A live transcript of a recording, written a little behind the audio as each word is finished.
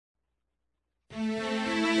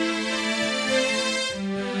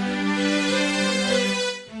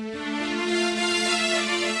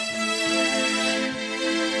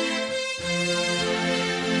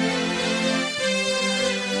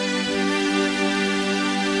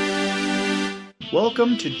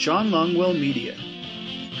Welcome to John Longwell Media,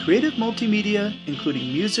 creative multimedia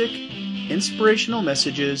including music, inspirational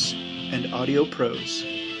messages, and audio prose.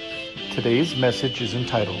 Today's message is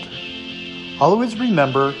entitled, Always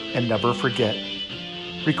Remember and Never Forget,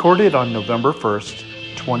 recorded on November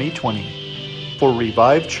 1st, 2020, for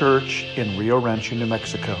Revive Church in Rio Rancho, New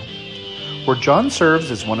Mexico, where John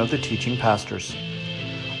serves as one of the teaching pastors.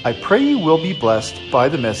 I pray you will be blessed by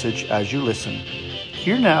the message as you listen.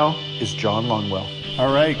 Here now is John Longwell.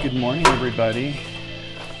 All right, good morning, everybody.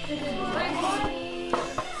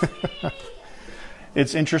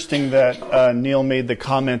 It's interesting that Neil made the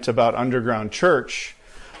comment about underground church.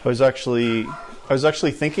 I was actually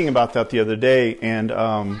thinking about that the other day, and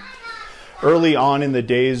early on in the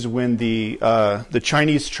days when the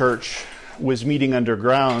Chinese church was meeting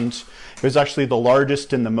underground, it was actually the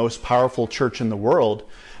largest and the most powerful church in the world.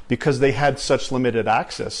 Because they had such limited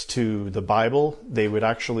access to the Bible, they would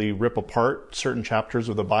actually rip apart certain chapters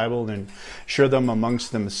of the Bible and share them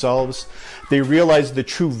amongst themselves. They realized the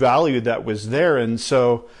true value that was there. And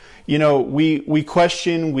so, you know, we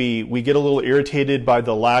question, we get a little irritated by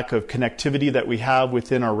the lack of connectivity that we have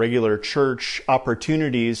within our regular church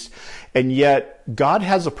opportunities. And yet God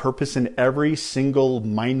has a purpose in every single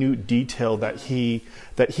minute detail that He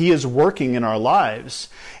is working in our lives.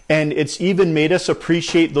 And it's even made us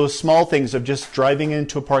appreciate those small things of just driving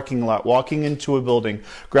into a parking lot, walking into a building,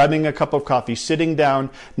 grabbing a cup of coffee, sitting down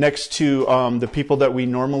next to the people that we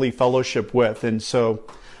normally fellowship with. And so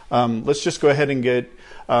let's just go ahead and get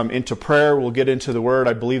into prayer. We'll get into the Word.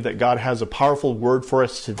 I believe that God has a powerful word for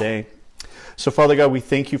us today. So, Father God, we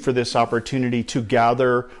thank you for this opportunity to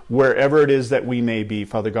gather wherever it is that we may be,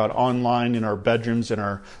 Father God, online, in our bedrooms, in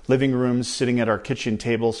our living rooms, sitting at our kitchen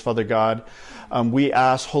tables, Father God. We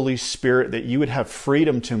ask, Holy Spirit, that you would have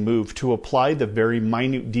freedom to move, to apply the very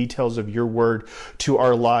minute details of your word to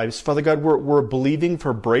our lives. Father God, we're believing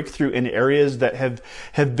for breakthrough in areas that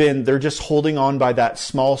have been, they're just holding on by that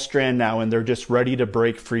small strand now, and they're just ready to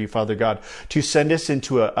break free, Father God, to send us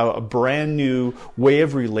into a brand new way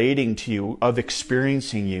of relating to you, of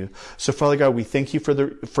experiencing you. So, Father God, we thank you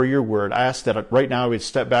for your word. I ask that right now I would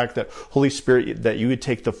step back, that Holy Spirit, that you would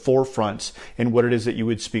take the forefront in what it is that you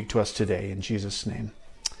would speak to us today. In Jesus' name.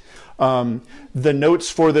 The notes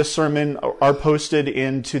for this sermon are posted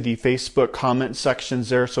into the Facebook comment sections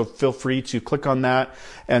there, so feel free to click on that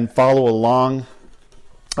and follow along.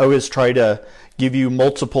 I always try to give you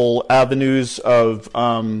multiple avenues of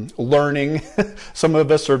learning. Some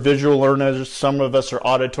of us are visual learners, some of us are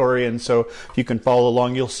auditory, and so if you can follow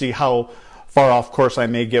along, you'll see how far off course I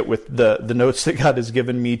may get with the notes that God has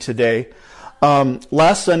given me today.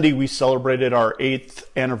 Last Sunday, we celebrated our 8th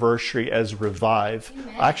anniversary as Revive.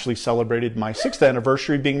 I actually celebrated my 6th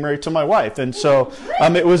anniversary being married to my wife. And so,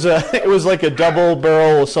 it was like a double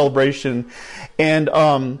barrel celebration.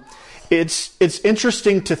 And, it's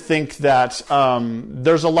interesting to think that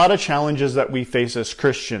there's a lot of challenges that we face as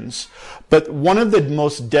Christians. But one of the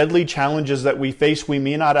most deadly challenges that we face, we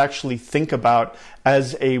may not actually think about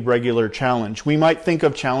as a regular challenge. We might think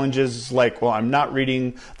of challenges like, well, I'm not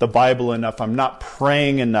reading the Bible enough. I'm not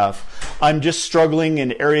praying enough. I'm just struggling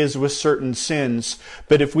in areas with certain sins.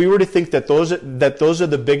 But if we were to think that those are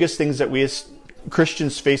the biggest things that we as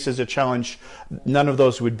Christians face as a challenge, none of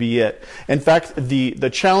those would be it. In fact, the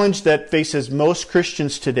challenge that faces most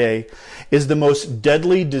Christians today is the most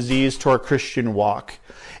deadly disease to our Christian walk.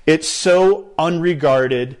 It's so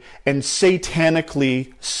unregarded and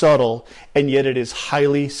satanically subtle, and yet it is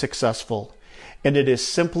highly successful. And it is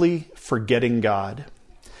simply forgetting God.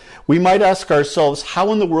 We might ask ourselves,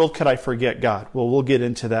 how in the world could I forget God? Well, we'll get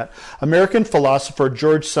into that. American philosopher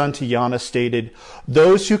George Santayana stated,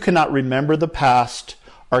 "Those who cannot remember the past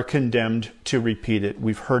are condemned to repeat it."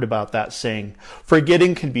 We've heard about that saying.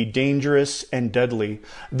 Forgetting can be dangerous and deadly.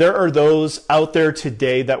 There are those out there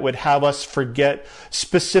today that would have us forget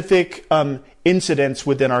specific incidents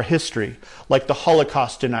within our history, like the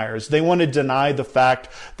Holocaust deniers. They want to deny the fact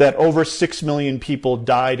that over 6 million people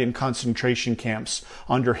died in concentration camps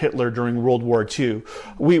under Hitler during World War II.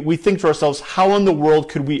 We think to ourselves, how in the world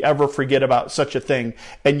could we ever forget about such a thing?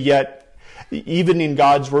 And yet, even in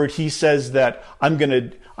God's word, He says that I'm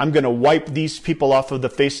going to wipe these people off of the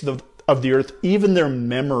face of the earth. Even their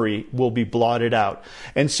memory will be blotted out.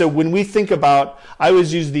 And so when we think about, I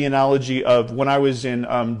always use the analogy of when I was in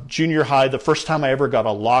junior high, the first time I ever got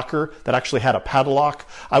a locker that actually had a padlock.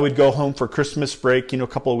 I would go home for Christmas break, a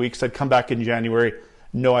couple of weeks. I'd come back in January.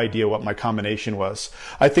 no idea what my combination was.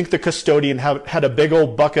 I think the custodian had a big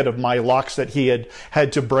old bucket of my locks that he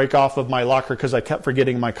had to break off of my locker because I kept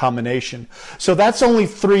forgetting my combination. So that's only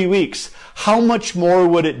 3 weeks. How much more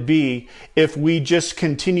would it be if we just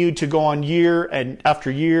continued to go on year and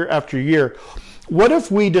after year after year? What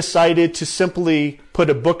if we decided to simply put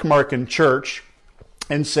a bookmark in church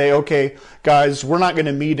and say, okay, guys, we're not going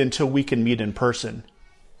to meet until we can meet in person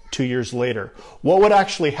 2 years later? What would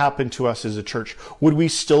actually happen to us as a church? Would we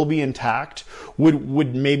still be intact?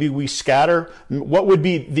 Would maybe we scatter? What would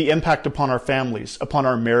be the impact upon our families, upon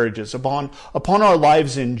our marriages, upon our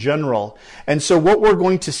lives in general? And so what we're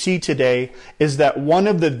going to see today is that one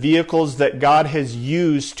of the vehicles that God has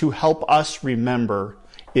used to help us remember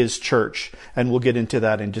is church. And we'll get into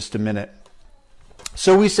that in just a minute.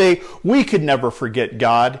 So we say we could never forget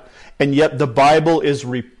God, and yet the Bible is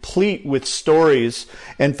replete with stories.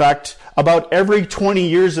 In fact, about every 20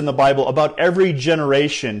 years in the Bible, about every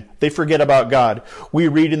generation, they forget about God. We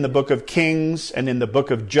read in the book of Kings and in the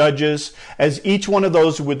book of Judges, as each one of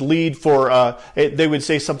those would lead for, they would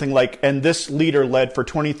say something like, and this leader led for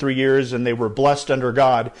 23 years and they were blessed under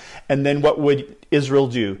God. And then what would Israel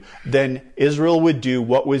do? Then Israel would do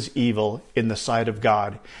what was evil in the sight of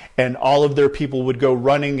God. And all of their people would go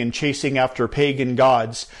running and chasing after pagan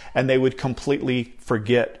gods, and they would completely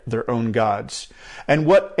forget their own gods. And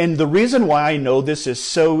the reason why I know this is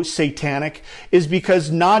so satanic is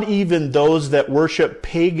because not even those that worship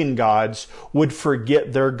pagan gods would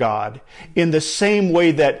forget their God, in the same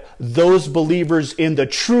way that those believers in the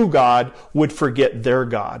true God would forget their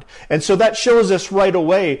God. And so that shows us right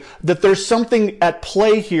away that there's something at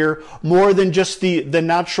play here more than just the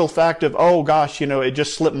natural fact of, oh gosh, it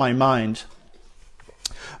just slipped my mind.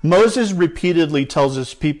 Moses repeatedly tells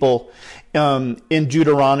his people in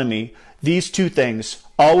Deuteronomy these two things: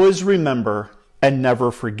 always remember and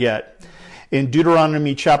never forget. In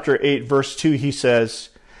Deuteronomy chapter 8, verse 2, he says,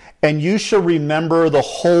 and you shall remember the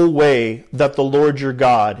whole way that the Lord your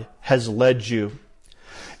God has led you.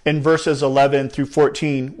 In verses 11 through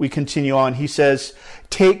 14, we continue on. He says,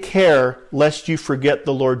 take care lest you forget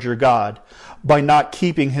the Lord your God by not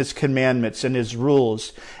keeping his commandments and his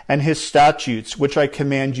rules and his statutes, which I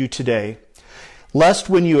command you today. Lest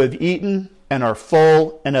when you have eaten and are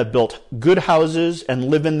full and have built good houses and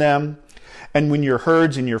live in them, and when your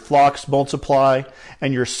herds and your flocks multiply,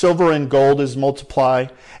 and your silver and gold is multiply,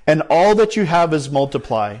 and all that you have is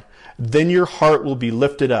multiply, then your heart will be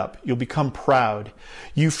lifted up. You'll become proud.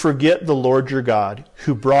 You forget the Lord your God,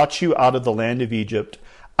 who brought you out of the land of Egypt,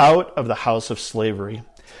 out of the house of slavery.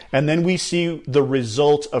 And then we see the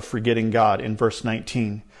result of forgetting God in verse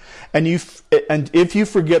 19. And if you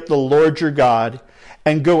forget the Lord your God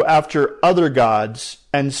and go after other gods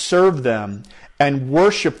and serve them and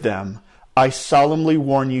worship them, I solemnly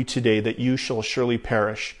warn you today that you shall surely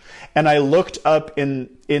perish. And I looked up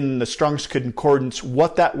in the Strong's Concordance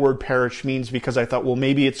what that word perish means, because I thought, well,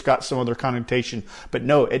 maybe it's got some other connotation. But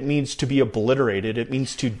no, it means to be obliterated. It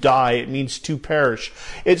means to die. It means to perish.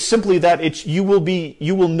 It's simply that you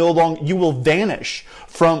will vanish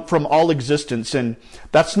from all existence. And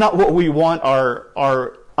that's not what we want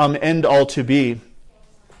our end all to be.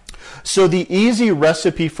 So the easy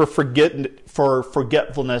recipe for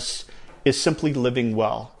forgetfulness is simply living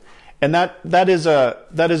well. And that is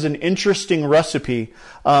an interesting recipe.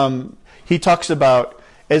 He talks about,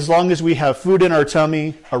 as long as we have food in our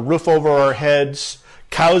tummy, a roof over our heads,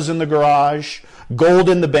 cows in the garage, gold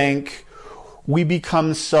in the bank, we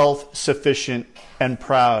become self-sufficient and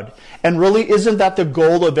proud. And really, isn't that the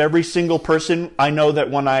goal of every single person? I know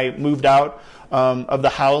that when I moved out of the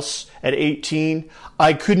house at 18,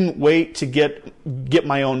 I couldn't wait to get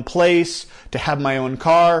my own place, to have my own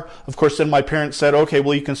car. Of course, then my parents said, okay,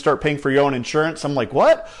 well, you can start paying for your own insurance. I'm like,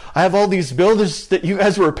 what? I have all these bills that you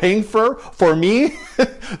guys were paying for me?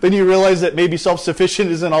 Then you realize that maybe self-sufficient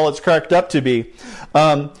isn't all it's cracked up to be.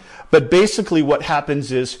 But basically what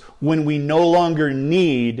happens is when we no longer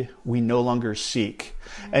need, we no longer seek.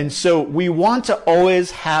 And so we want to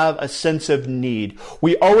always have a sense of need.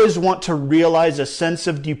 We always want to realize a sense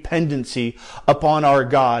of dependency upon our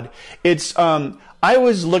God. It's, I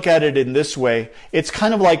always look at it in this way. It's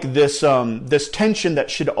kind of like this tension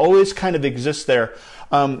that should always kind of exist there.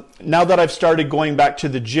 Now that I've started going back to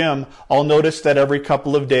the gym, I'll notice that every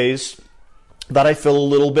couple of days that I feel a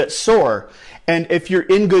little bit sore. And if you're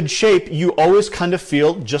in good shape, you always kind of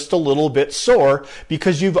feel just a little bit sore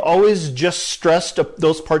because you've always just stressed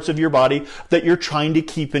those parts of your body that you're trying to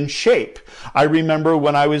keep in shape. I remember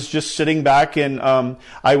when I was just sitting back and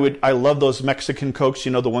I love those Mexican Cokes,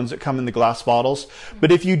 the ones that come in the glass bottles.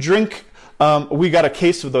 But if you drink We got a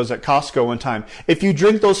case of those at Costco one time. If you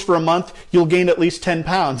drink those for a month, you'll gain at least 10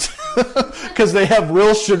 pounds because they have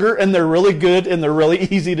real sugar and they're really good and they're really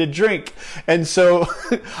easy to drink. And so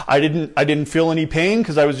I didn't feel any pain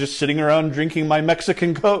because I was just sitting around drinking my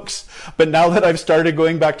Mexican Cokes. But now that I've started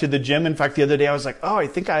going back to the gym, in fact, the other day I was like, oh, I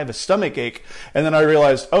think I have a stomach ache. And then I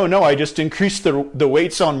realized, oh no, I just increased the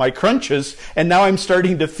weights on my crunches and now I'm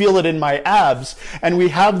starting to feel it in my abs. And we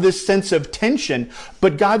have this sense of tension.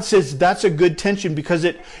 But God says that's a good tension because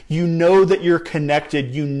you know that you're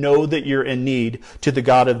connected, you know that you're in need to the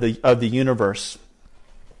God of the universe.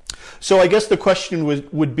 So I guess the question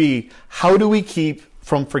would be, how do we keep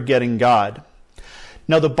from forgetting God?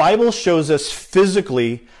 Now the Bible shows us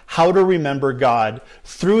physically how to remember God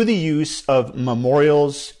through the use of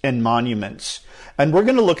memorials and monuments. And we're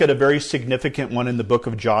going to look at a very significant one in the book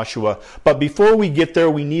of Joshua. But before we get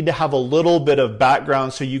there, we need to have a little bit of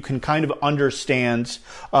background so you can kind of understand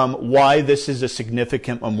why this is a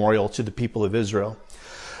significant memorial to the people of Israel.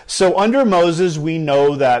 So under Moses, we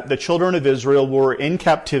know that the children of Israel were in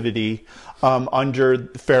captivity under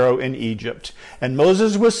Pharaoh in Egypt. And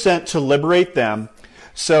Moses was sent to liberate them.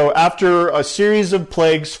 So after a series of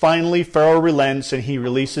plagues, finally Pharaoh relents and he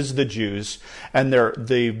releases the Jews. And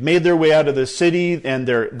they've made their way out of the city and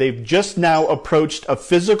they've just now approached a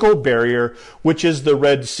physical barrier, which is the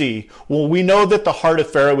Red Sea. Well, we know that the heart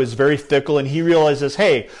of Pharaoh is very fickle and he realizes,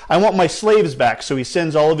 hey, I want my slaves back. So he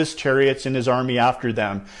sends all of his chariots and his army after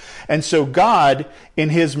them. And so God, in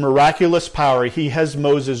his miraculous power, he has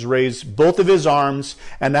Moses raise both of his arms,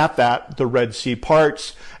 and at that, the Red Sea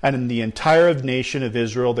parts, and in the entire nation of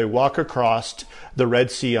Israel, they walk across the Red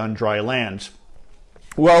Sea on dry land.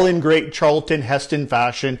 Well, in great Charlton Heston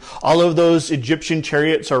fashion, all of those Egyptian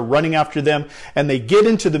chariots are running after them, and they get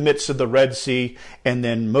into the midst of the Red Sea, and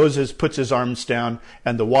then Moses puts his arms down,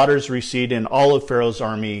 and the waters recede, and all of Pharaoh's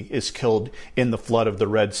army is killed in the flood of the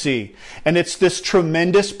Red Sea. And it's this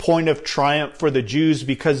tremendous point of triumph for the Jews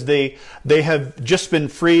because they have just been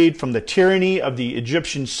freed from the tyranny of the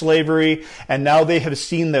Egyptian slavery, and now they have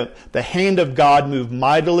seen the hand of God move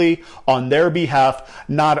mightily on their behalf,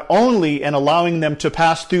 not only in allowing them to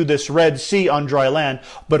pass through this Red Sea on dry land,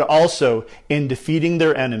 but also in defeating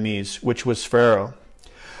their enemies, which was Pharaoh.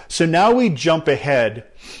 So now we jump ahead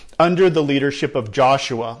under the leadership of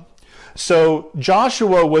Joshua. So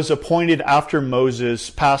Joshua was appointed after Moses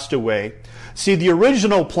passed away. See, the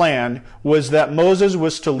original plan was that Moses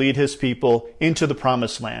was to lead his people into the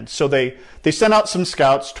promised land. So they sent out some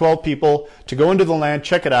scouts, 12 people, to go into the land,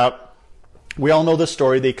 check it out. We all know the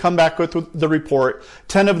story. They come back with the report.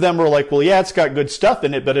 10 of them were like, well, yeah, it's got good stuff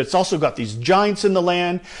in it, but it's also got these giants in the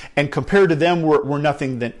land. And compared to them, we're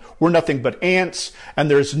nothing but ants.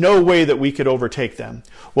 And there's no way that we could overtake them.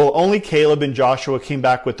 Well, only Caleb and Joshua came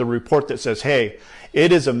back with the report that says, hey,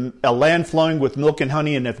 it is a land flowing with milk and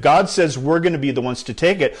honey, and if God says we're going to be the ones to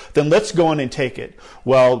take it, then let's go in and take it.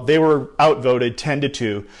 Well, they were outvoted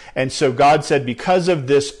 10-2, and so God said because of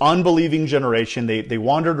this unbelieving generation, they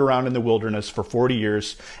wandered around in the wilderness for 40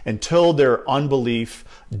 years until their unbelief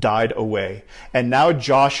died away. And now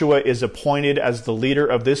Joshua is appointed as the leader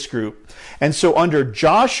of this group. And so under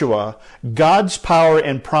Joshua, God's power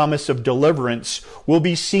and promise of deliverance will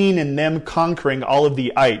be seen in them conquering all of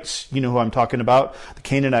the ites. You know who I'm talking about? The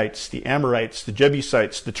Canaanites, the Amorites, the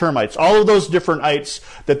Jebusites, the termites, all of those different ites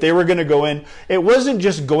that they were going to go in. It wasn't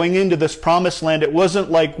just going into this promised land. It wasn't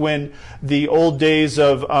like when the old days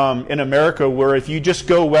of in America, where if you just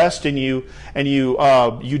go west and you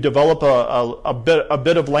develop a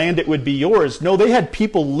bit of land, it would be yours. No, they had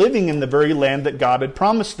people living in the very land that God had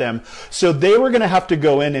promised them. So they were going to have to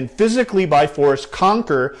go in and physically by force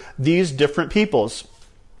conquer these different peoples.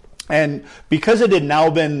 And because it had now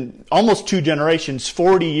been almost 2 generations,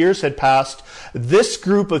 40 years had passed, this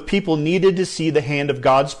group of people needed to see the hand of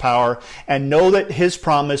God's power and know that his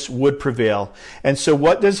promise would prevail. And so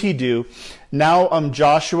what does he do? Now,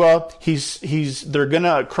 Joshua, they're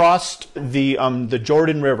gonna cross the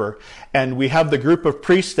Jordan River, and we have the group of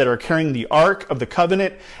priests that are carrying the Ark of the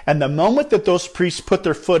Covenant. And the moment that those priests put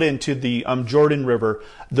their foot into the Jordan River,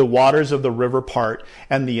 the waters of the river part,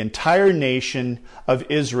 and the entire nation of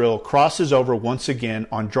Israel crosses over once again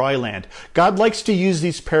on dry land. God likes to use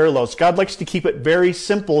these parallels. God likes to keep it very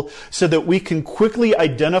simple so that we can quickly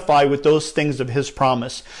identify with those things of his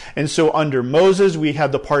promise. And so under Moses, we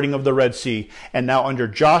have the parting of the Red Sea. And now under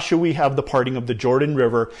Joshua, we have the parting of the Jordan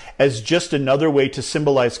River as just another way to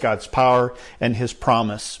symbolize God's power and his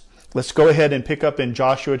promise. Let's go ahead and pick up in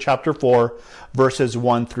Joshua chapter 4, verses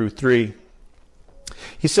 1-3.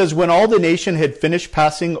 He says, when all the nation had finished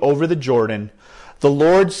passing over the Jordan, the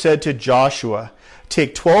Lord said to Joshua,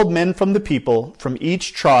 Take 12 men from the people, from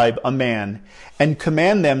each tribe a man, and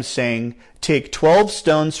command them, saying, Take 12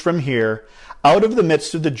 stones from here, out of the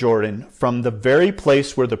midst of the Jordan, from the very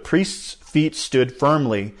place where the priest's feet stood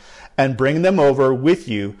firmly, and bring them over with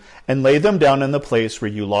you, and lay them down in the place where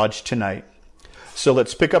you lodge tonight. So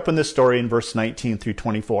let's pick up in this story in verse 19 through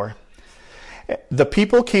 24. The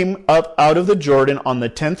people came up out of the Jordan on the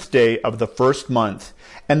 10th day of the first month,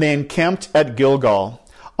 and they encamped at Gilgal,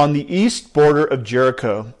 on the east border of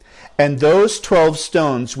Jericho. And those 12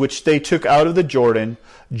 stones which they took out of the Jordan,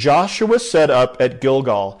 Joshua set up at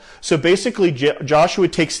Gilgal. So basically, Joshua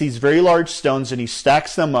takes these very large stones and he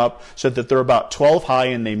stacks them up so that they're about 12 high,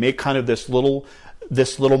 and they make kind of this little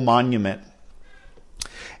monument.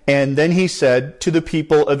 And then he said to the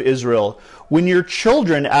people of Israel, When your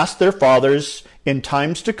children ask their fathers in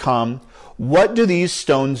times to come, What do these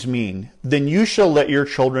stones mean? Then you shall let your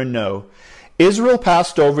children know. Israel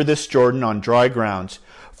passed over this Jordan on dry ground.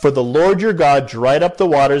 For the Lord your God dried up the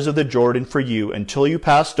waters of the Jordan for you until you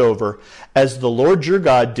passed over, as the Lord your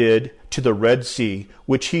God did to the Red Sea,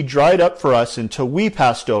 which he dried up for us until we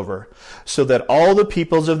passed over, so that all the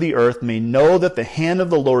peoples of the earth may know that the hand of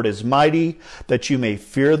the Lord is mighty, that you may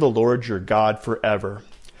fear the Lord your God forever.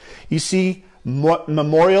 You see,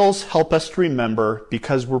 memorials help us to remember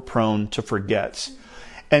because we're prone to forget.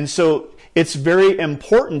 And so it's very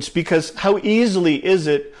important, because how easily is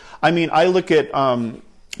it? I mean, I look at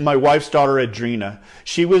my wife's daughter, Adrina.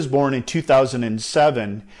 She was born in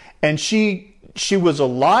 2007, and she was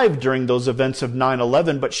alive during those events of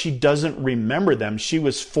 9/11, but she doesn't remember them. She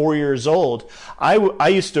was 4 years old. I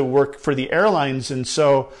used to work for the airlines, and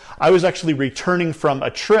so I was actually returning from a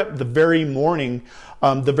trip the very morning.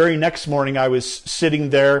 The very next morning, I was sitting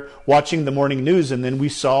there watching the morning news, and then we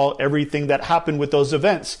saw everything that happened with those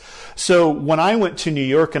events. So when I went to New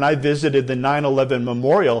York and I visited the 9/11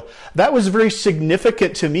 memorial, that was very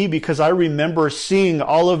significant to me, because I remember seeing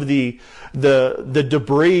all of the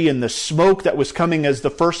debris and the smoke that was coming as the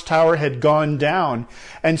first tower had gone down.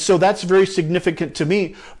 And so that's very significant to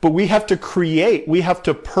me. But we have to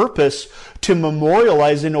purpose to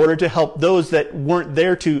memorialize in order to help those that weren't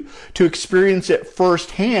there to experience it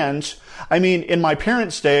firsthand. I mean, in my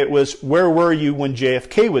parents' day, it was, where were you when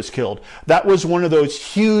JFK was killed? That was one of those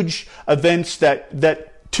huge events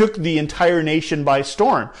that took the entire nation by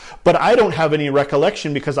storm. But I don't have any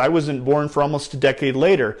recollection, because I wasn't born for almost a decade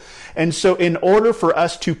later. And so in order for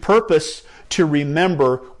us to purpose to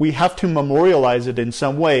remember, we have to memorialize it in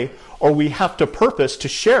some way, or we have to purpose to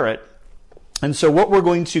share it. And so what we're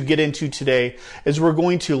going to get into today is we're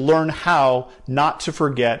going to learn how not to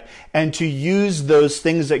forget and to use those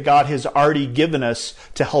things that God has already given us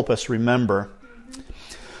to help us remember.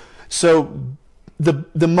 So the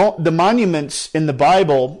monuments in the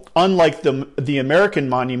Bible, unlike the American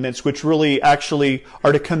monuments, which really actually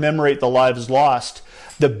are to commemorate the lives lost,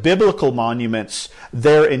 the biblical monuments,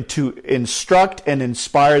 they're to instruct and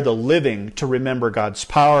inspire the living to remember God's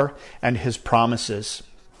power and his promises.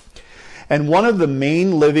 And one of the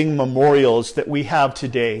main living memorials that we have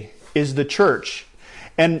today is the church.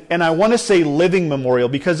 And I want to say living memorial,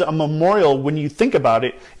 because a memorial, when you think about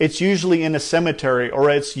it, it's usually in a cemetery,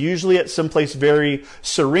 or it's usually at someplace very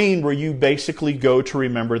serene where you basically go to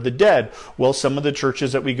remember the dead. Well, some of the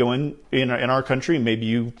churches that we go in our country, maybe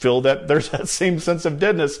you feel that there's that same sense of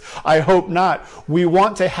deadness. I hope not. We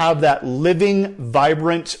want to have that living,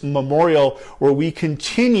 vibrant memorial where we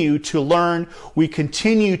continue to learn, we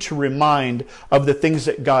continue to remind of the things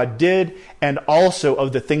that God did, and also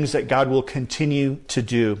of the things that God will continue to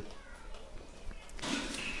do.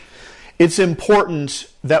 It's important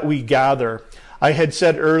that we gather. I had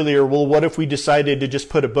said earlier, well, what if we decided to just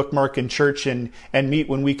put a bookmark in church and meet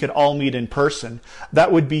when we could all meet in person?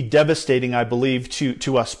 That would be devastating, I believe,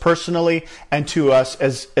 to us personally and to us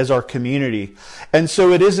as our community. And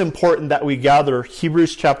so it is important that we gather.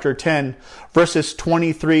 Hebrews chapter 10, verses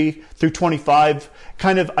 23 through 25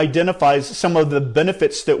 kind of identifies some of the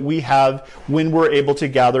benefits that we have when we're able to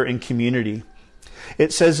gather in community.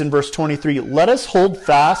 It says in verse 23, "Let us hold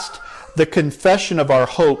fast the confession of our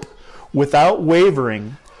hope without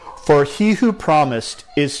wavering, for he who promised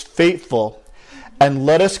is faithful. And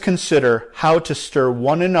let us consider how to stir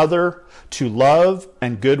one another to love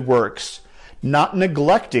and good works, not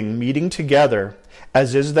neglecting meeting together,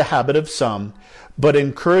 as is the habit of some, but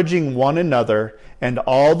encouraging one another, and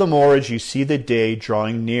all the more as you see the day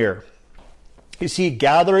drawing near." You see,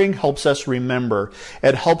 gathering helps us remember.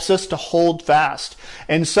 It helps us to hold fast.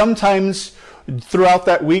 And sometimes throughout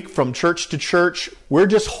that week, from church to church, we're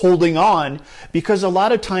just holding on, because a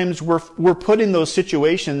lot of times we're put in those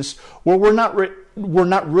situations where we're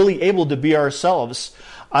not really able to be ourselves.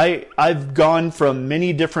 I've gone from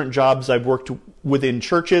many different jobs. I've worked within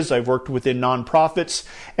churches, I've worked within nonprofits,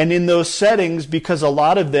 and in those settings, because a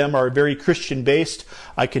lot of them are very Christian-based,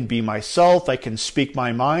 I can be myself, I can speak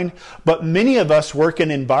my mind, but many of us work in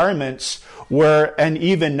environments where, and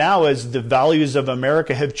even now as the values of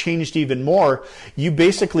America have changed even more, you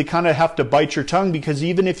basically kind of have to bite your tongue, because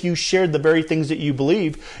even if you shared the very things that you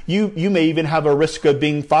believe, you may even have a risk of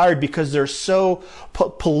being fired because they're so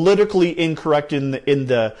politically incorrect in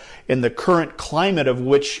the current climate of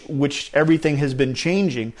which everything has been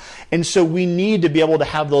changing. And so we need to be able to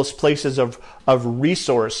have those places of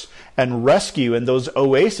resource and rescue and those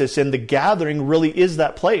oases, and the gathering really is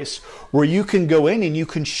that place where you can go in and you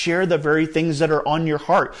can share the very things that are on your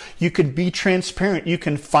heart. You can be transparent, you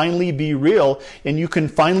can finally be real, and you can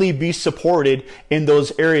finally be supported in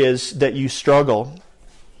those areas that you struggle.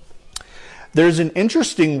 There's an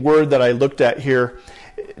interesting word that I looked at here.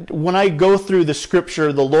 When I go through the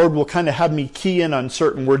scripture, the Lord will kind of have me key in on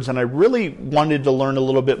certain words, and I really wanted to learn a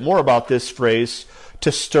little bit more about this phrase,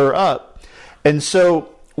 to stir up. And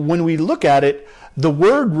so when we look at it, the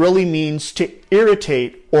word really means to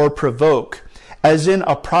irritate or provoke, as in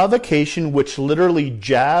a provocation which literally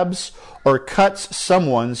jabs or cuts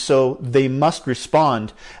someone so they must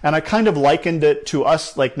respond. And I kind of likened it to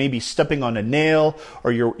us like maybe stepping on a nail,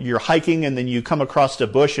 or you're hiking and then you come across a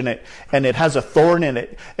bush and it has a thorn in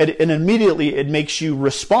it, and immediately it makes you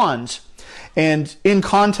respond. And in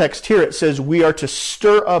context here it says we are to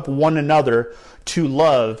stir up one another to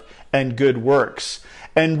love and good works.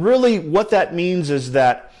 And really what that means is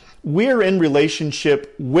that we're in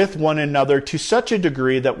relationship with one another to such a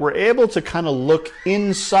degree that we're able to kind of look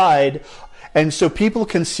inside, and so people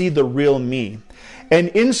can see the real me. And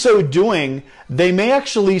in so doing, they may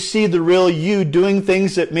actually see the real you doing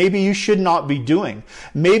things that maybe you should not be doing.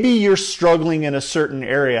 Maybe you're struggling in a certain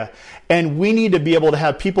area, and we need to be able to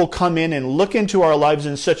have people come in and look into our lives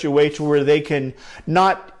in such a way to where they can,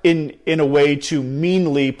 not in a way to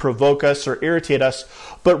meanly provoke us or irritate us,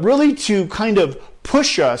 but really to kind of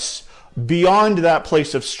push us beyond that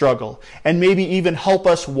place of struggle, and maybe even help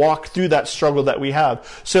us walk through that struggle that we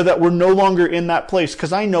have, so that we're no longer in that place.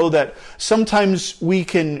 Because I know that sometimes we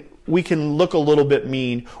can look a little bit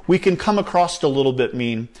mean, we can come across a little bit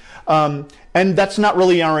mean, and that's not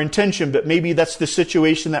really our intention, but maybe that's the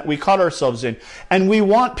situation that we caught ourselves in. And we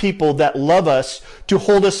want people that love us to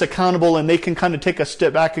hold us accountable, and they can kind of take a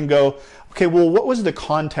step back and go, okay, well, what was the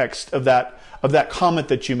context of that comment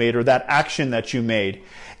that you made, or that action that you made?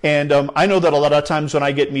 And I know that a lot of times when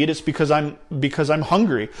I get meat, it's because I'm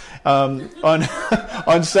hungry.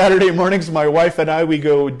 On Saturday mornings, my wife and I, we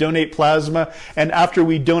go donate plasma, and after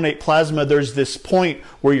we donate plasma, there's this point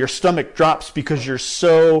where your stomach drops because you're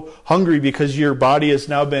so hungry, because your body has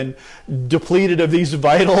now been depleted of these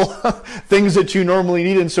vital things that you normally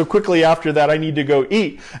need. And so quickly after that, I need to go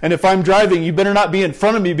eat. And if I'm driving, you better not be in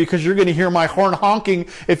front of me, because you're going to hear my horn honking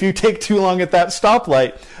if you take too long at that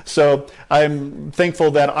stoplight. So I'm thankful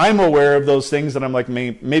that I'm aware of those things, and I'm like,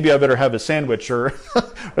 maybe I better have a sandwich, or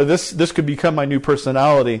or this could become my new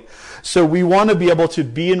personality. So we want to be able to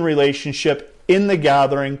be in relationship in the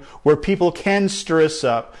gathering where people can stir us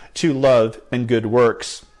up to love and good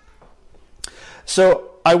works.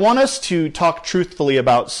 So I want us to talk truthfully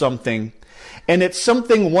about something. And it's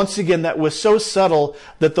something, once again, that was so subtle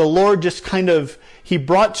that the Lord just kind of, He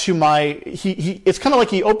brought to it's kind of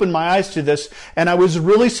like He opened my eyes to this, and I was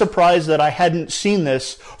really surprised that I hadn't seen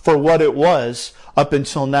this for what it was up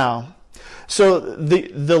until now. So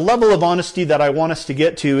the level of honesty that I want us to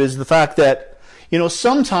get to is the fact that,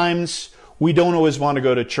 sometimes we don't always want to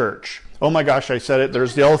go to church. Oh my gosh, I said it.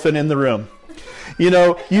 There's the elephant in the room.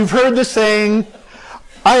 You've heard the saying,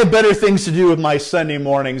 I have better things to do with my Sunday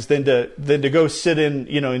mornings than to go sit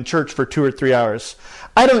in church for 2 or 3 hours.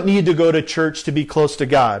 I don't need to go to church to be close to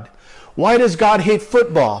God. Why does God hate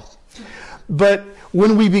football? But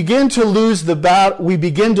when we begin to lose the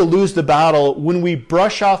battle, when we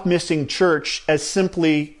brush off missing church as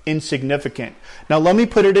simply insignificant. Now, let me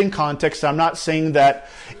put it in context. I'm not saying that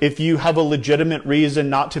if you have a legitimate reason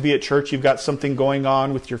not to be at church, you've got something going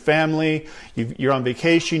on with your family, you're on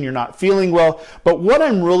vacation, you're not feeling well. But what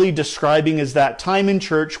I'm really describing is that time in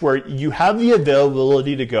church where you have the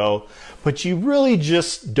availability to go, but you really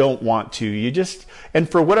just don't want to. And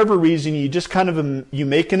for whatever reason, you just kind of, you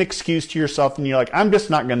make an excuse to yourself, and you're like, I'm just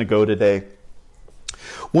not going to go today.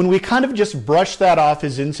 When we kind of just brush that off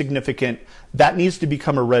as insignificant, that needs to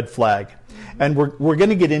become a red flag. And we're going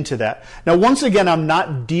to get into that. Now, once again, I'm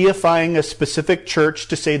not deifying a specific church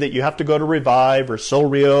to say that you have to go to Revive or Soul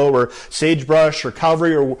Rio or Sagebrush or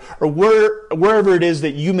Calvary or wherever it is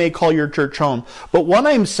that you may call your church home. But what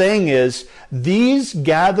I'm saying is these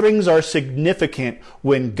gatherings are significant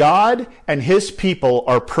when God and His people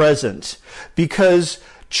are present, because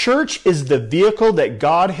church is the vehicle that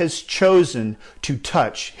God has chosen to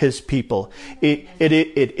touch His people. It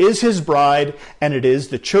is His bride, and it is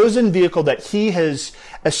the chosen vehicle that He has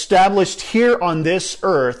established here on this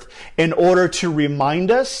earth in order to remind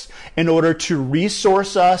us, in order to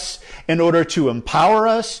resource us, in order to empower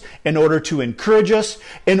us, in order to encourage us,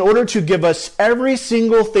 in order to give us every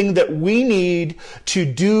single thing that we need to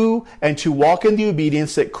do and to walk in the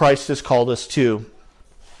obedience that Christ has called us to.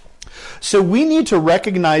 So we need to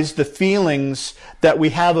recognize the feelings that we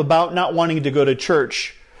have about not wanting to go to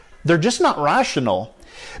church. They're just not rational.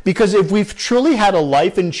 Because if we've truly had a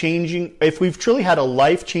life-changing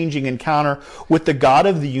encounter with the God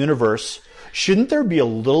of the universe, shouldn't there be a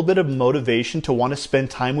little bit of motivation to want to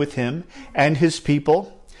spend time with Him and His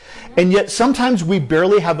people? And yet sometimes we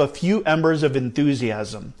barely have a few embers of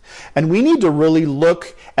enthusiasm. And we need to really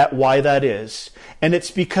look at why that is. And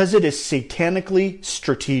it's because it is satanically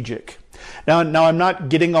strategic. Now I'm not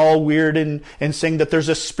getting all weird and saying that there's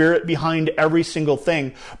a spirit behind every single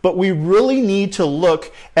thing, but we really need to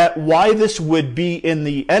look at why this would be in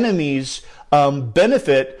the enemy's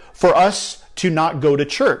benefit for us to not go to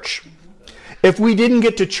church. If we didn't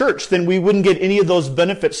get to church, then we wouldn't get any of those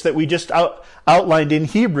benefits that we just outlined in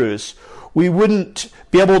Hebrews. We wouldn't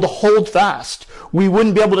be able to hold fast. We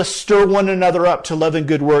wouldn't be able to stir one another up to love and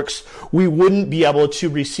good works. We wouldn't be able to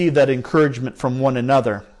receive that encouragement from one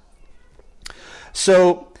another.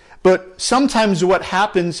 But sometimes what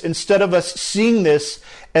happens, instead of us seeing this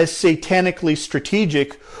as satanically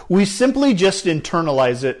strategic, we simply just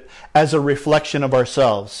internalize it as a reflection of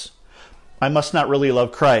ourselves. I must not really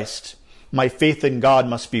love Christ. My faith in God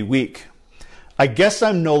must be weak. I guess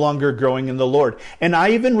I'm no longer growing in the Lord. And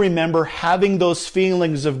I even remember having those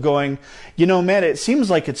feelings of going, man, it seems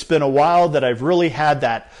like it's been a while that I've really had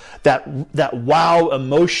that wow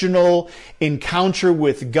emotional encounter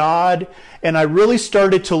with God. And I really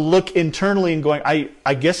started to look internally and going,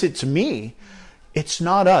 I guess it's me. It's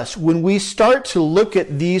not us. When we start to look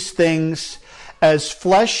at these things as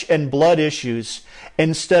flesh and blood issues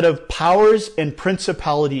instead of powers and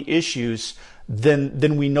principality issues,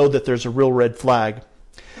 then we know that there's a real red flag.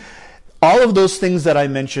 All of those things that I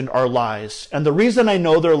mentioned are lies. And the reason I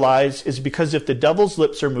know they're lies is because if the devil's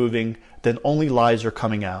lips are moving, then only lies are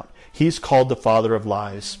coming out. He's called the father of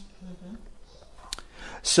lies.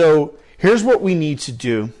 So here's what we need to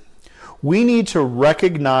do. We need to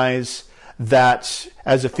recognize that,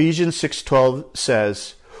 as Ephesians 6:12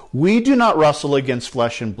 says, we do not wrestle against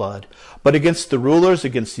flesh and blood, but against the rulers,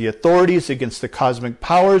 against the authorities, against the cosmic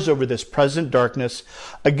powers over this present darkness,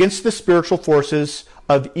 against the spiritual forces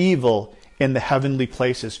of evil in the heavenly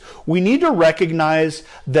places. We need to recognize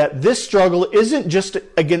that this struggle isn't just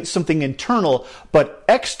against something internal, but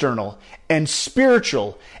external and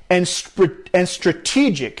spiritual and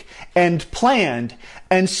strategic and planned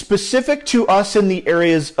and specific to us in the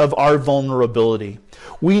areas of our vulnerability.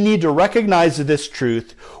 We need to recognize this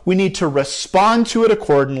truth. We need to respond to it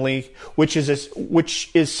accordingly, which is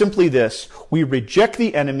simply this. We reject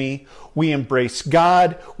the enemy. We embrace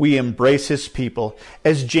God. We embrace His people.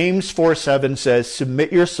 As James 4:7 says,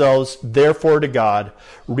 submit yourselves therefore to God.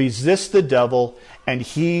 Resist the devil, and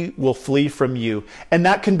he will flee from you. And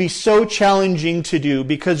that can be so challenging to do,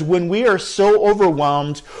 because when we are so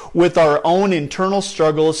overwhelmed with our own internal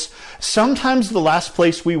struggles, sometimes the last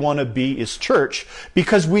place we want to be is church,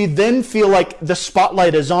 because we then feel like the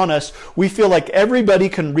spotlight is on us. We feel like everybody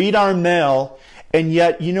can read our mail, and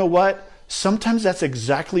yet, you know what? Sometimes that's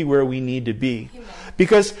exactly where we need to be.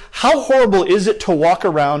 Because how horrible is it to walk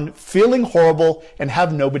around feeling horrible and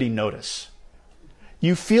have nobody notice?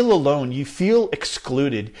 You feel alone. You feel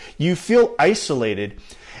excluded. You feel isolated.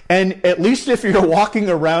 And at least if you're walking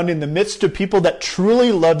around in the midst of people that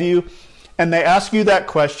truly love you and they ask you that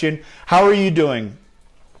question, how are you doing?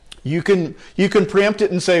 You can preempt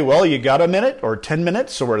it and say, well, you got a minute or 10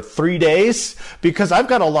 minutes or 3 days, because I've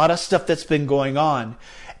got a lot of stuff that's been going on.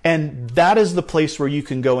 And that is the place where you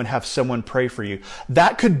can go and have someone pray for you.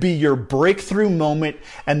 That could be your breakthrough moment,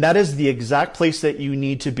 and that is the exact place that you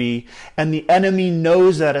need to be. And the enemy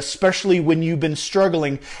knows that, especially when you've been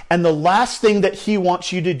struggling. And the last thing that he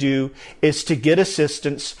wants you to do is to get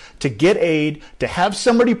assistance, to get aid, to have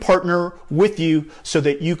somebody partner with you so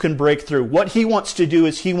that you can break through. What he wants to do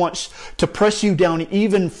is he wants to press you down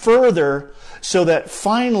even further so that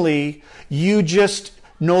finally you just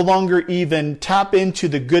no longer even tap into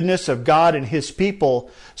the goodness of God and his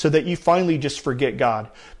people, so that you finally just forget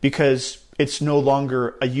God because it's no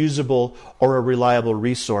longer a usable or a reliable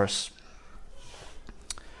resource.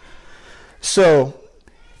 So,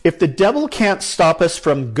 if the devil can't stop us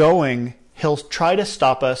from going, he'll try to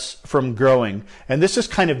stop us from growing. And this is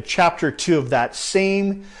kind of chapter 2 of that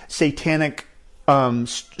same satanic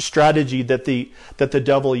strategy that the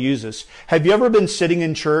devil uses. Have you ever been sitting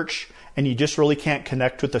in church and you just really can't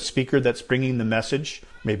connect with the speaker that's bringing the message?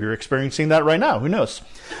 Maybe you're experiencing that right now. Who knows?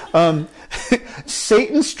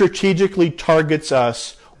 Satan strategically targets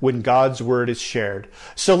us when God's word is shared.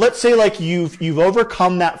 So let's say like you've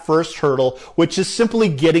overcome that first hurdle, which is simply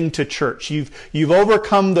getting to church. You've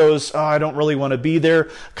overcome those, I don't really want to be there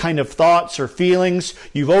kind of thoughts or feelings.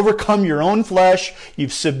 You've overcome your own flesh.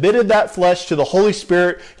 You've submitted that flesh to the Holy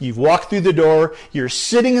Spirit. You've walked through the door. You're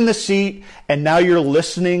sitting in the seat, and now you're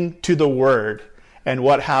listening to the word. And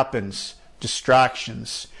what happens?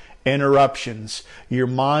 Distractions, interruptions. Your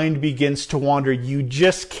mind begins to wander. You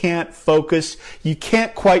just can't focus. You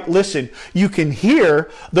can't quite listen. You can hear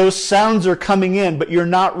those sounds are coming in, but you're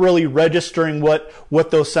not really registering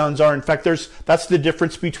what those sounds are. In fact, that's the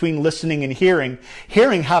difference between listening and hearing.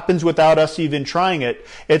 Hearing happens without us even trying it.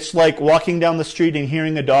 It's like walking down the street and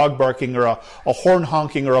hearing a dog barking or a horn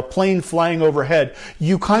honking or a plane flying overhead.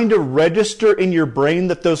 You kind of register in your brain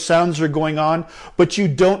that those sounds are going on, but you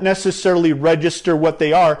don't necessarily register what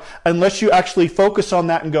they are unless you actually focus on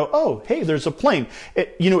that and go, oh, hey, there's a plane.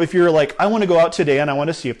 If you're like, I want to go out today and I want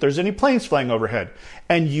to see if there's any planes flying overhead.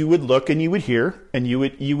 And you would look and you would hear and you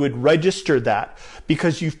would register that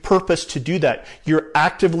because you've purposed to do that. You're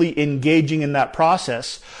actively engaging in that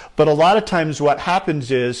process. But a lot of times what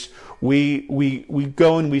happens is we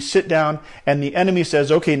go and we sit down and the enemy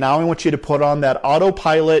says, okay, now I want you to put on that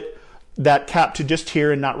autopilot, that cap to just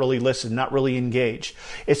hear and not really listen, not really engage.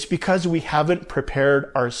 It's because we haven't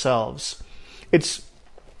prepared ourselves. It's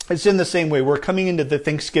in the same way. We're coming into the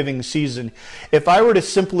Thanksgiving season. If I were to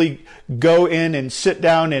simply go in and sit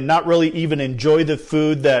down and not really even enjoy the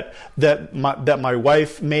food that my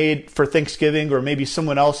wife made for Thanksgiving, or maybe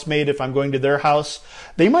someone else made if I'm going to their house,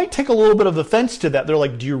 they might take a little bit of offense to that. They're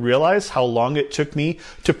like, do you realize how long it took me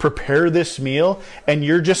to prepare this meal? And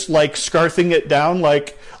you're just like scarfing it down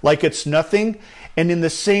like it's nothing. And in the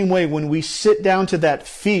same way, when we sit down to that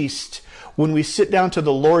feast, when we sit down to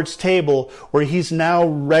the Lord's table where he's now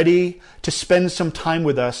ready to spend some time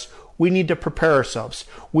with us, we need to prepare ourselves.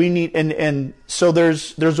 We need, and so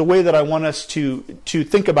there's a way that I want us to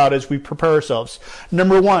think about as we prepare ourselves.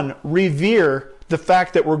 Number one, revere the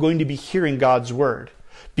fact that we're going to be hearing God's word,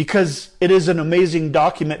 because it is an amazing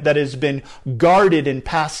document that has been guarded and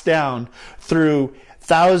passed down through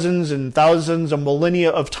thousands and thousands of millennia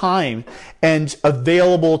of time and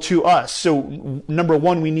available to us. So number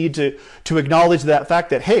one, we need to acknowledge that fact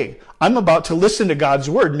that, hey, I'm about to listen to God's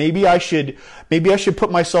word. Maybe I should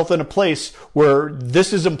put myself in a place where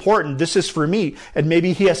this is important. This is for me. And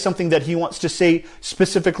maybe he has something that he wants to say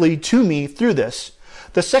specifically to me through this.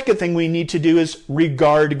 The second thing we need to do is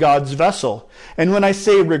regard God's vessel. And when I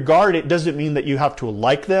say regard, it doesn't mean that you have to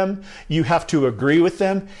like them, you have to agree with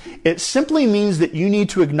them. It simply means that you need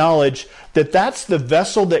to acknowledge that that's the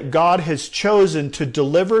vessel that God has chosen to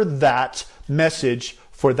deliver that message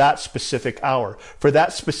for that specific hour, for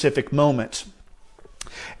that specific moment.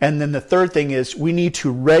 And then the third thing is we need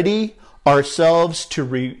to ready ourselves to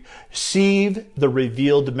receive the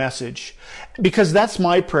revealed message. Because that's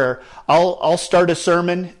my prayer. I'll start a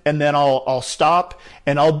sermon and then I'll stop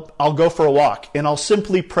and I'll go for a walk and I'll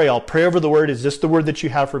simply pray. I'll pray over the word. Is this the word that you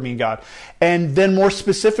have for me, God? And then more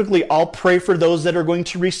specifically, I'll pray for those that are going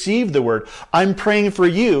to receive the word. I'm praying for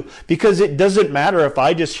you because it doesn't matter if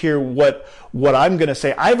I just hear what I'm going to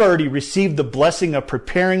say. I've already received the blessing of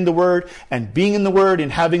preparing the word and being in the word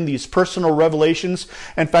and having these personal revelations.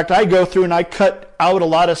 In fact, I go through and I cut out a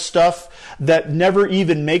lot of stuff that never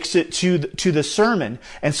even makes it to the sermon.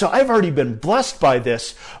 And so I've already been blessed by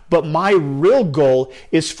this. but my real goal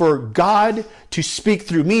is for God to speak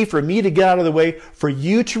through me, for me to get out of the way, for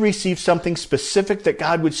you to receive something specific that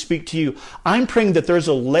God would speak to you. I'm praying that there's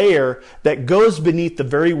a layer that goes beneath the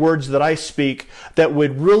very words that I speak that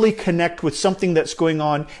would really connect with something that's going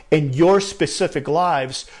on in your specific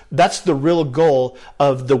lives. That's the real goal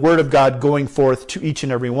of the Word of God going forth to each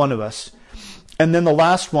and every one of us. And then the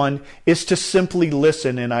last one is to simply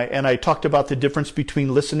listen. And I talked about the difference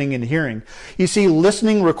between listening and hearing. You see,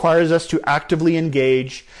 listening requires us to actively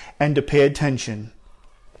engage and to pay attention.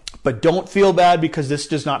 But don't feel bad, because this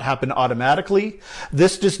does not happen automatically.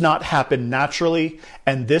 This does not happen naturally.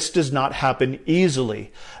 And this does not happen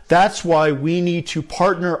easily. That's why we need to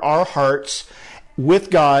partner our hearts with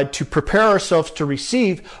God to prepare ourselves to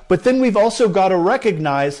receive. But then we've also got to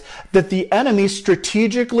recognize that the enemy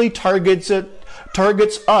strategically targets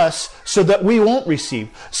us so that we won't receive,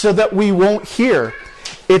 so that we won't hear.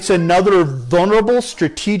 It's another vulnerable,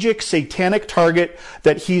 strategic, satanic target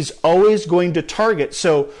that he's always going to target.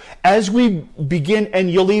 So as we begin,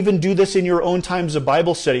 and you'll even do this in your own times of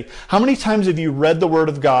Bible study, how many times have you read the Word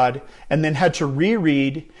of God and then had to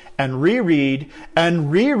reread and reread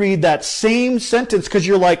and reread that same sentence because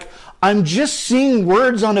you're like, I'm just seeing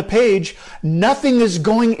words on a page. Nothing is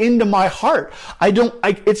going into my heart.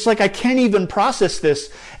 It's like I can't even process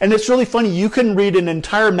this. And it's really funny. You can read an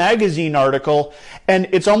entire magazine article and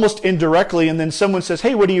it's almost indirectly. And then someone says,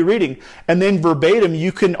 hey, what are you reading? And then verbatim,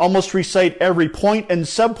 you can almost recite every point and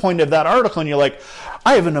subpoint of that article. And you're like,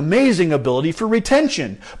 I have an amazing ability for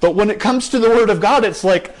retention. But when it comes to the Word of God, it's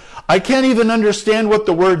like, I can't even understand what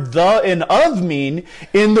the word the and of mean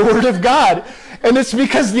in the Word of God. And it's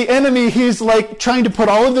because the enemy, he's like trying to put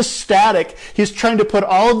all of this static, he's trying to put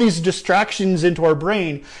all of these distractions into our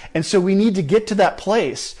brain. And so we need to get to that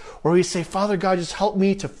place where we say, Father God, just help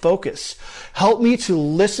me to focus. Help me to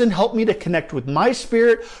listen. Help me to connect with my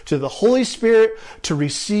spirit, to the Holy Spirit, to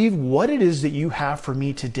receive what it is that you have for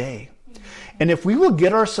me today. And if we will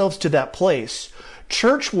get ourselves to that place,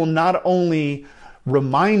 church will not only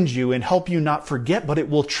remind you and help you not forget, but it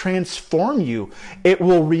will transform you. It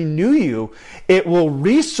will renew you. It will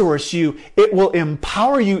resource you. It will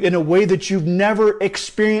empower you in a way that you've never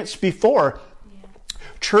experienced before.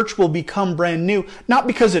 Church will become brand new, not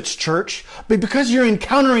because it's church, but because you're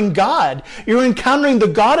encountering God. You're encountering the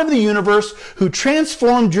God of the universe who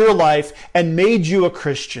transformed your life and made you a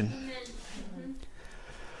Christian.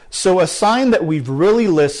 So a sign that we've really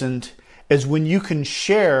listened is when you can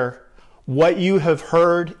share what you have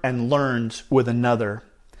heard and learned with another.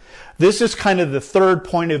 This is kind of the third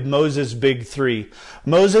point of Moses' big three.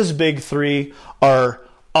 Moses' big three are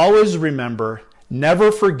always remember,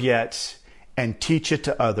 never forget, and teach it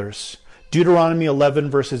to others. Deuteronomy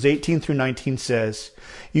 11 verses 18 through 19 says,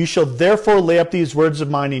 You shall therefore lay up these words of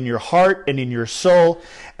mine in your heart and in your soul,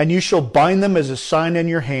 and you shall bind them as a sign in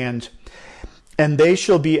your hand, and they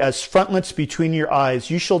shall be as frontlets between your eyes.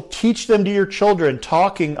 You shall teach them to your children,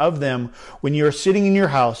 talking of them when you are sitting in your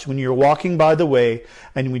house, when you are walking by the way,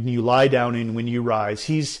 and when you lie down and when you rise.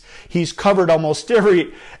 He's covered almost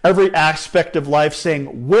every aspect of life,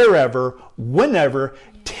 saying wherever, whenever,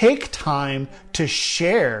 take time to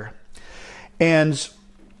share. And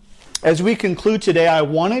as we conclude today, I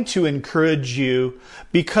wanted to encourage you,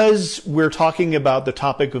 because we're talking about the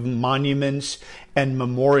topic of monuments and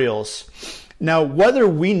memorials. Now, whether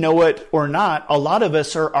we know it or not, a lot of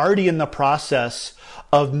us are already in the process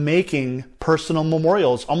of making personal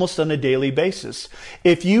memorials almost on a daily basis.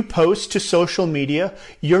 If you post to social media,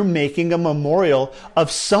 you're making a memorial of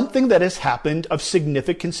something that has happened of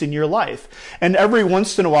significance in your life. And every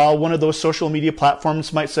once in a while, one of those social media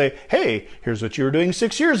platforms might say, hey, here's what you were doing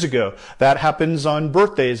 6 years ago. That happens on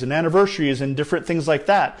birthdays and anniversaries and different things like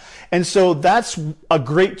that. And so that's a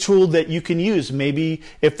great tool that you can use. Maybe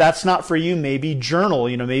if that's not for you, maybe journal,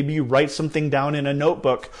 maybe you write something down in a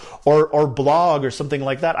notebook or blog or something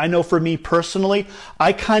like that. I know for me personally,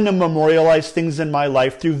 I kind of memorialize things in my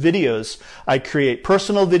life through videos. I create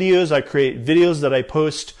personal videos. I create videos that I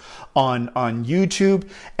post on YouTube.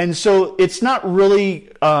 And so it's not really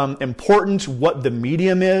important what the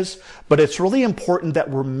medium is, but it's really important that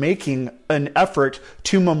we're making an effort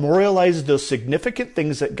to memorialize those significant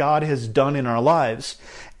things that God has done in our lives.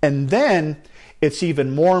 And then it's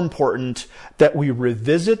even more important that we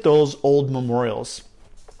revisit those old memorials.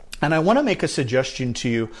 And I want to make a suggestion to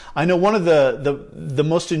you. I know one of the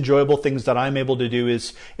most enjoyable things that I'm able to do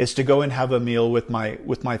is to go and have a meal with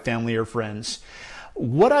my family or friends.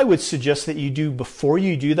 What I would suggest that you do before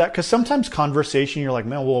you do that, because sometimes conversation, you're like,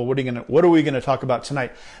 man, well, what are we gonna talk about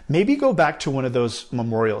tonight? Maybe go back to one of those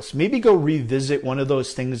memorials. Maybe go revisit one of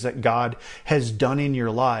those things that God has done in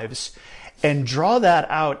your lives. and draw that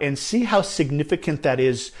out and see how significant that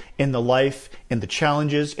is in the life, in the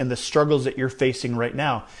challenges, in the struggles that you're facing right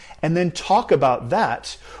now. And then talk about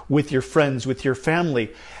that with your friends, with your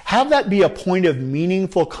family. Have that be a point of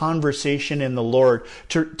meaningful conversation in the Lord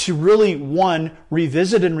to really, one,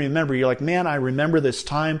 revisit and remember. You're like, man, I remember this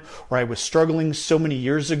time where I was struggling so many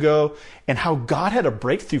years ago and how God had a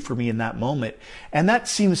breakthrough for me in that moment. And that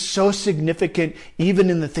seems so significant even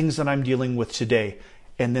in the things that I'm dealing with today.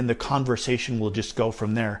 And then the conversation will just go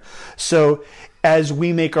from there. So as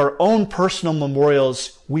we make our own personal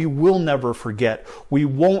memorials, we will never forget. We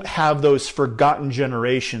won't have those forgotten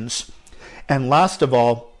generations. And last of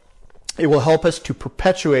all, it will help us to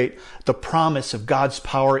perpetuate the promise of God's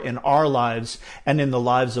power in our lives and in the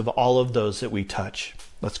lives of all of those that we touch.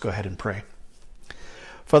 Let's go ahead and pray.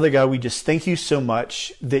 Father God, we just thank you so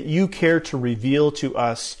much that you care to reveal to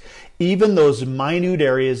us even those minute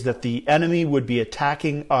areas that the enemy would be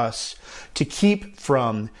attacking us to keep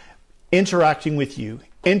from interacting with you,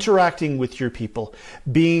 interacting with your people,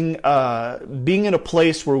 being in a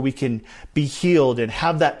place where we can be healed and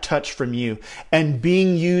have that touch from you, and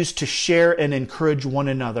being used to share and encourage one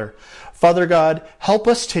another. Father God, help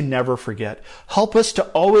us to never forget. Help us to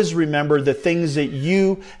always remember the things that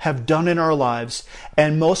you have done in our lives.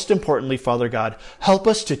 And most importantly, Father God, help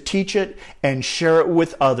us to teach it and share it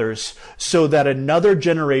with others so that another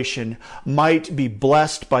generation might be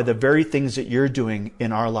blessed by the very things that you're doing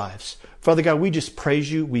in our lives. Father God, we just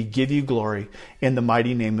praise you. We give you glory in the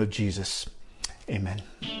mighty name of Jesus. Amen.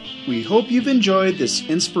 We hope you've enjoyed this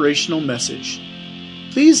inspirational message.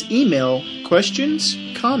 Please email questions,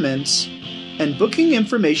 comments, and booking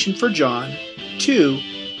information for John to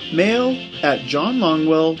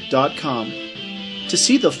mail@johnlongwell.com. To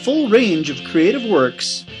see the full range of creative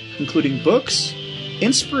works, including books,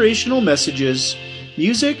 inspirational messages,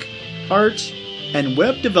 music, art, and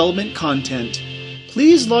web development content,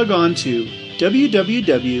 please log on to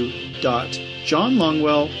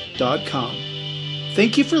www.johnlongwell.com.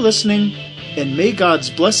 Thank you for listening, and may God's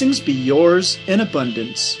blessings be yours in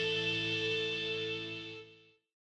abundance.